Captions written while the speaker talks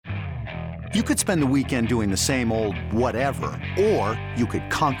You could spend the weekend doing the same old whatever, or you could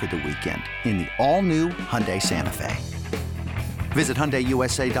conquer the weekend in the all-new Hyundai Santa Fe. Visit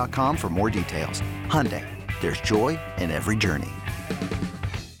HyundaiUSA.com for more details. Hyundai, there's joy in every journey.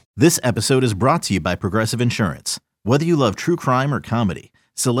 This episode is brought to you by Progressive Insurance. Whether you love true crime or comedy,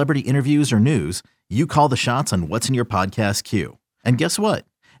 celebrity interviews or news, you call the shots on what's in your podcast queue. And guess what?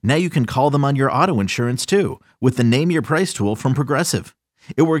 Now you can call them on your auto insurance too with the Name Your Price tool from Progressive.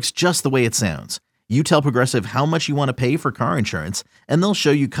 It works just the way it sounds. You tell Progressive how much you want to pay for car insurance, and they'll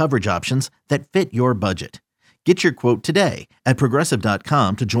show you coverage options that fit your budget. Get your quote today at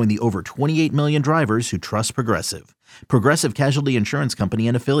Progressive.com to join the over 28 million drivers who trust Progressive. Progressive Casualty Insurance Company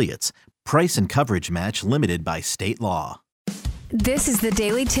and Affiliates. Price and coverage match limited by state law. This is the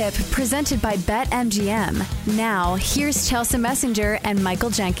Daily Tip presented by BetMGM. Now, here's Chelsea Messenger and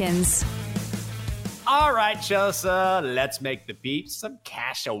Michael Jenkins. All right, Chelsea, let's make the peeps some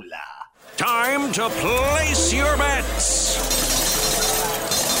cashola. Time to place your bets.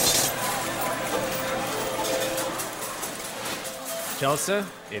 Chelsea,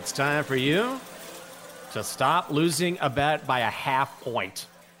 it's time for you to stop losing a bet by a half point.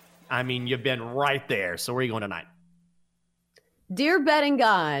 I mean, you've been right there. So where are you going tonight? Dear betting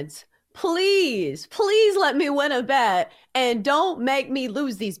gods, please let me win a bet and don't make me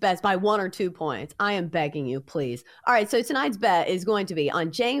lose these bets by 1 or 2 points. I am begging you, please. All right, so tonight's bet is going to be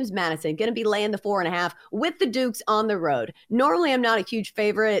on James Madison, going to be laying the 4.5 with the Dukes on the road. Normally, I'm not a huge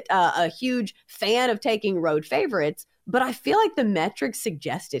fan of taking road favorites, but I feel like the metrics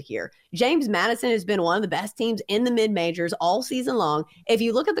suggested here. James Madison has been one of the best teams in the mid-majors all season long. If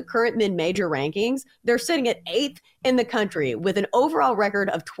you look at the current mid-major rankings, they're sitting at 8th in the country with an overall record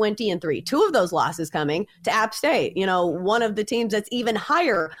of 20-3. 2 of those losses coming to App State, one of the teams that's even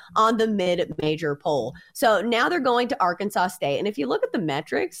higher on the mid-major poll. So now they're going to Arkansas State. And if you look at the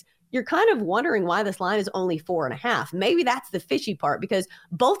metrics, you're kind of wondering why this line is only 4.5. Maybe that's the fishy part because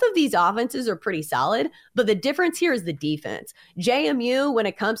both of these offenses are pretty solid, but the difference here is the defense. JMU, when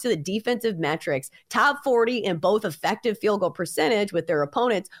it comes to the defensive metrics, top 40 in both effective field goal percentage with their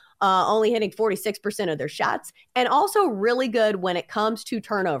opponents only hitting 46% of their shots, and also really good when it comes to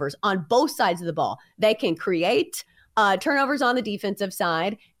turnovers on both sides of the ball. They can create turnovers on the defensive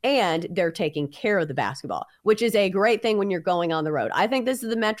side, and they're taking care of the basketball, which is a great thing when you're going on the road. I think this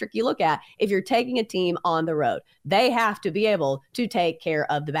is the metric you look at if you're taking a team on the road. They have to be able to take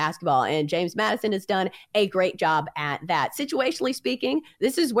care of the basketball, and James Madison has done a great job at that. Situationally speaking,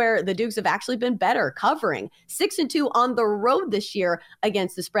 this is where the Dukes have actually been better, covering 6-2 on the road this year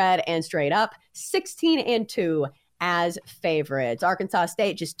against the spread, and straight up 16-2 as favorites. Arkansas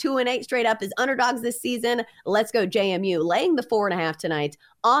State just 2-8 straight up as underdogs this season. Let's go JMU, laying the 4.5 tonight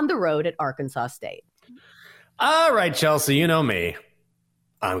on the road at Arkansas State. All right, Chelsea, you know me.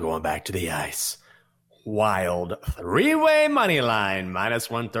 I'm going back to the ice. Wild 3-way money line, minus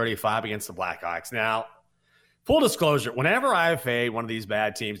 135 against the Blackhawks. Now, full disclosure, whenever I fade one of these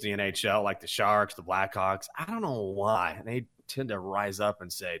bad teams in the NHL, like the Sharks, the Blackhawks, I don't know why. They tend to rise up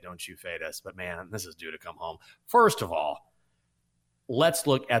and say, don't you fade us. But man, this is due to come home. First of all, let's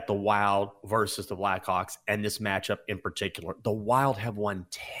look at the Wild versus the Blackhawks and this matchup in particular. The Wild have won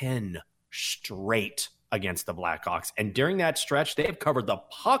 10 straight against the Blackhawks. And during that stretch, they have covered the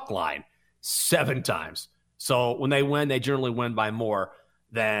puck line 7 times. So when they win, they generally win by more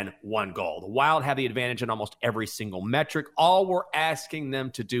than 1 goal. The Wild have the advantage in almost every single metric. All we're asking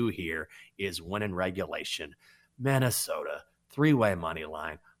them to do here is win in regulation. Minnesota, 3-way money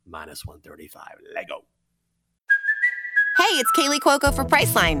line, minus 135. Lego. Hey, it's Kaylee Cuoco for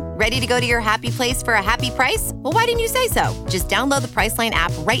Priceline. Ready to go to your happy place for a happy price? Well, why didn't you say so? Just download the Priceline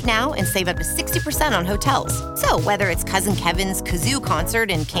app right now and save up to 60% on hotels. So whether it's Cousin Kevin's Kazoo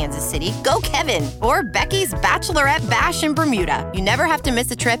Concert in Kansas City, go Kevin, or Becky's Bachelorette Bash in Bermuda, you never have to miss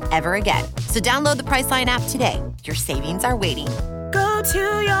a trip ever again. So download the Priceline app today. Your savings are waiting. Go to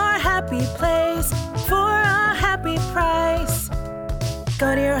your happy place for a happy price.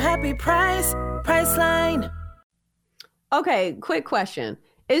 Go to your happy price, Priceline. Okay, quick question.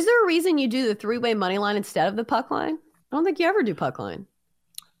 Is there a reason you do the 3-way money line instead of the puck line? I don't think you ever do puck line.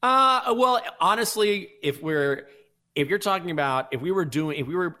 Well, honestly, if we were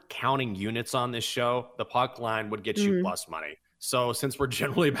counting units on this show, the puck line would get you plus money. So since we're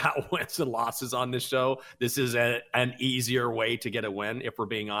generally about wins and losses on this show, this is an easier way to get a win, if we're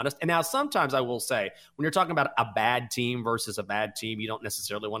being honest. And now sometimes I will say, when you're talking about a bad team versus a bad team, you don't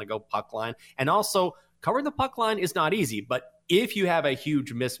necessarily want to go puck line. And also, covering the puck line is not easy. But if you have a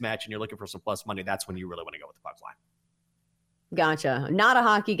huge mismatch and you're looking for some plus money, that's when you really want to go with the puck line. Gotcha. Not a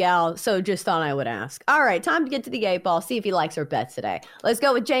hockey gal, so just thought I would ask. All right, time to get to the 8-ball, see if he likes our bets today. Let's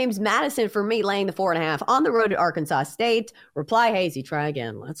go with James Madison for me, laying the 4.5 on the road at Arkansas State. Reply hazy, try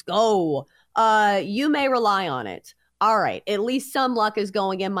again. Let's go. You may rely on it. All right, at least some luck is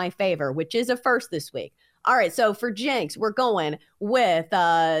going in my favor, which is a first this week. All right, so for Jenks, we're going with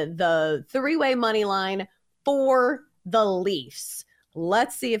the 3-way money line for the Leafs.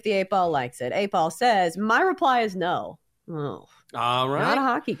 Let's see if the 8-ball likes it. 8-ball says, my reply is no. Oh, all right. Not a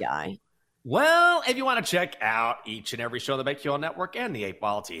hockey guy. Well, if you want to check out each and every show on the BetQL Network and the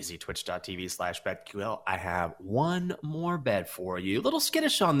 8-ball, it's easy. Twitch.tv/BetQL. I have one more bet for you. A little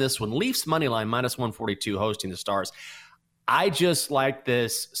skittish on this one. Leafs moneyline -142 hosting the Stars. I just like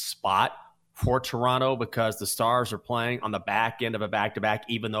this spot for Toronto because the Stars are playing on the back end of a back-to-back,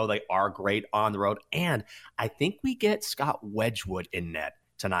 even though they are great on the road. And I think we get Scott Wedgwood in net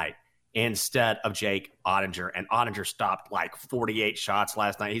tonight instead of Jake Ottinger. And Ottinger stopped like 48 shots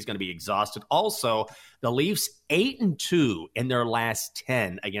last night. He's going to be exhausted. Also, the Leafs 8-2 in their last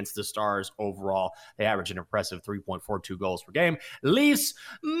 10 against the Stars overall. They average an impressive 3.42 goals per game. Leafs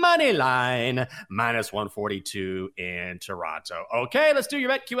money line -142 in Toronto. Okay, let's do your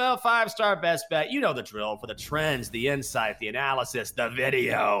BetQL 5-star best bet. You know the drill for the trends, the insight, the analysis, the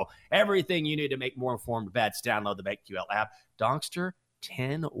video, everything you need to make more informed bets. Download the BetQL app. Donkster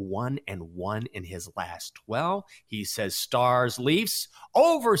 10-1-1 in his last 12. He says Stars, Leafs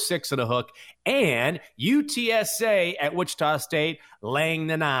over 6 and a hook, and UTSA at Wichita State laying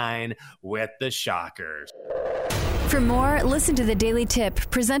the 9 with the Shockers. For more, listen to the Daily Tip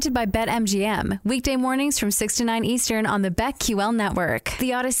presented by BetMGM. Weekday mornings from 6 to 9 Eastern on the BetQL Network,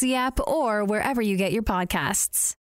 the Odyssey app, or wherever you get your podcasts.